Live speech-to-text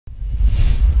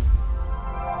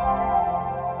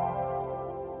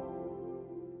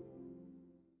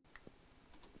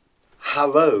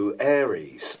Hello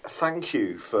Aries, thank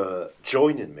you for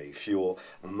joining me for your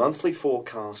monthly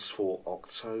forecast for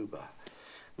October.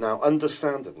 Now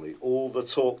understandably all the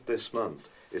talk this month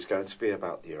is going to be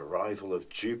about the arrival of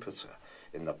Jupiter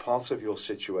in the part of your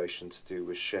situation to do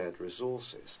with shared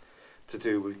resources, to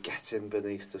do with getting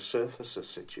beneath the surface of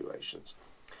situations.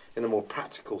 In a more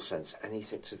practical sense,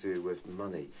 anything to do with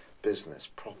money, business,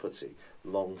 property,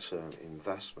 long-term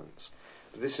investments.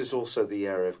 But this is also the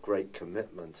area of great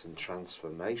commitment and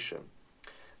transformation.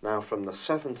 Now from the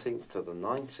 17th to the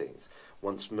 19th,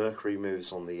 once Mercury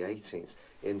moves on the 18th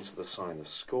into the sign of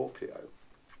Scorpio,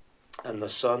 and the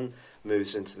Sun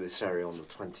moves into this area on the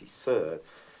 23rd,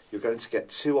 you're going to get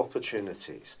two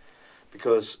opportunities.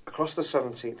 Because across the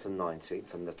 17th and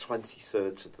 19th and the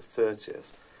 23rd to the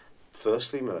 30th,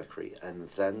 firstly Mercury and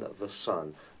then the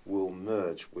Sun will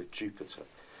merge with Jupiter.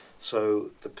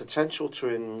 So the potential to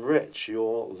enrich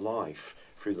your life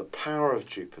through the power of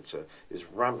Jupiter is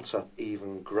ramped up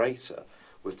even greater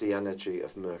with the energy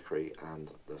of Mercury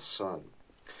and the Sun.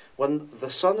 When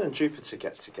the Sun and Jupiter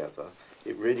get together,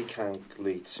 it really can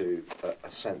lead to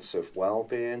a sense of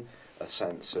well-being, a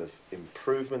sense of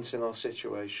improvement in our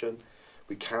situation.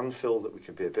 We can feel that we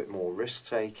can be a bit more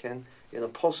risk-taking in a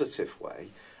positive way.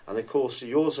 And of course,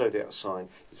 your zodiac sign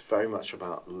is very much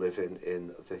about living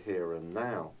in the here and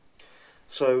now.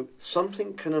 So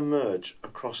something can emerge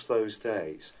across those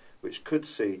days which could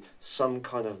see some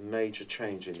kind of major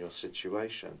change in your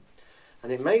situation.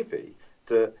 And it may be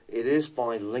that it is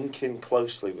by linking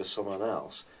closely with someone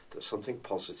else that something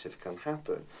positive can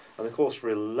happen. And of course,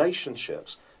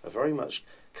 relationships are very much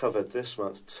covered this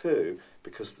month too,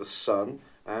 because the Sun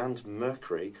and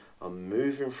Mercury are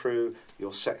moving through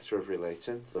your sector of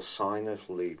relating, the sign of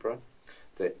Libra.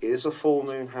 There is a full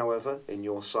moon, however, in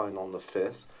your sign on the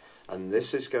 5th, and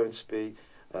this is going to be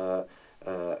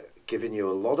giving you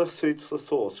a lot of food for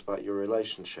thought about your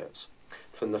relationships.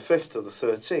 From the 5th to the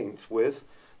 13th, with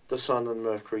the Sun and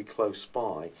Mercury close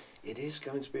by, it is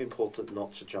going to be important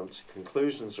not to jump to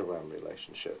conclusions around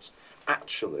relationships.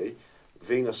 Actually,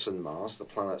 Venus and Mars, the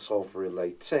planets of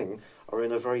relating, are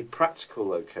in a very practical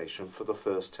location for the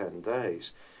first 10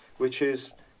 days, which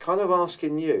is kind of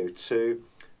asking you to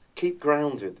keep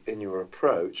grounded in your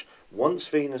approach. Once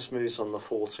Venus moves on the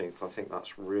 14th, I think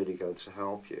that's really going to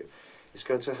help you. It's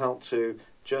going to help to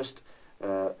just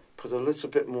put a little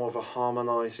bit more of a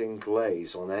harmonising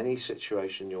glaze on any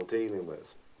situation you're dealing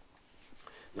with.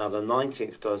 Now the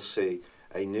 19th does see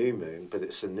a new moon, but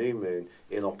it's a new moon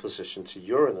in opposition to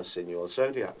Uranus in your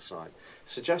zodiac sign,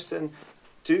 suggesting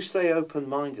do stay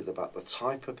open-minded about the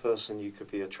type of person you could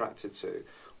be attracted to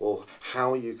or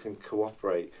how you can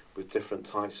cooperate with different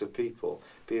types of people.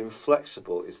 Being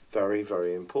flexible is very,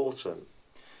 very important.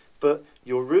 But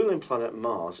your ruling planet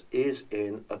Mars is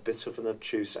in a bit of an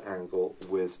obtuse angle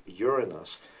with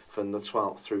Uranus from the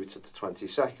 12th through to the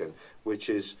 22nd, which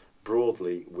is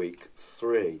broadly week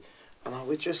 3. And I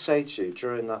would just say to you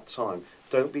during that time,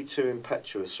 don't be too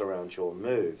impetuous around your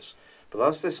moves. But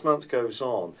as this month goes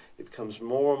on, it becomes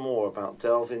more and more about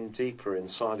delving deeper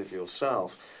inside of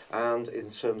yourself and in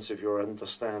terms of your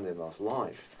understanding of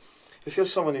life. If you're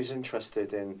someone who's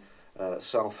interested in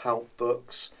self-help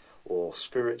books or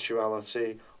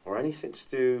spirituality or anything to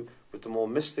do with the more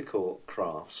mystical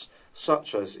crafts,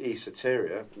 such as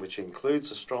esoteria, which includes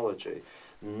astrology,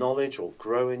 knowledge or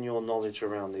growing your knowledge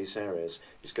around these areas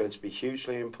is going to be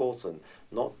hugely important,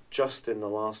 not just in the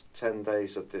last 10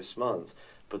 days of this month,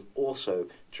 but also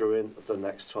during the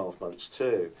next 12 months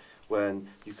too, when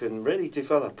you can really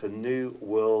develop a new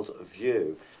world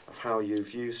view of how you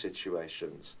view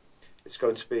situations. It's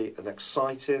going to be an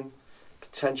exciting,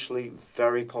 potentially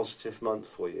very positive month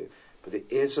for you, but it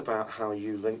is about how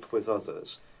you link with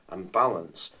others and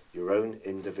balance your own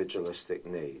individualistic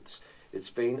needs. It's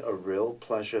been a real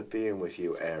pleasure being with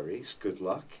you, Aries. Good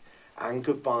luck and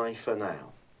goodbye for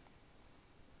now.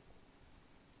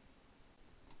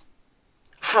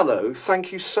 Hello,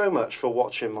 thank you so much for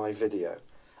watching my video.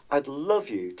 I'd love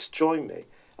you to join me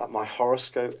at my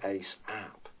Horoscope Ace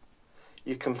app.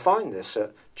 You can find this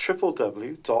at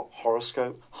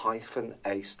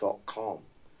www.horoscope-ace.com.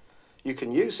 You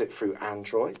can use it through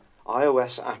Android,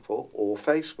 iOS, Apple or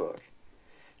Facebook.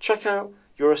 Check out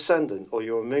your ascendant or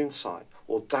your moon sign,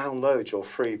 or download your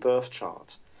free birth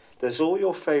chart. There's all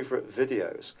your favourite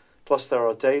videos, plus there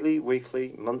are daily,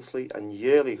 weekly, monthly and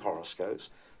yearly horoscopes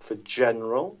for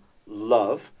general,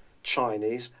 love,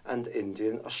 Chinese and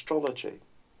Indian astrology.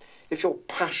 If your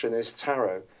passion is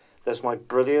tarot, there's my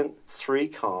brilliant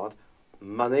 3-card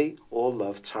money or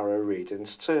love tarot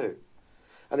readings too.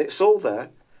 And it's all there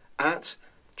at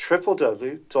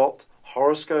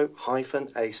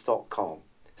www.horoscope-ace.com.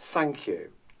 Thank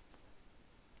you.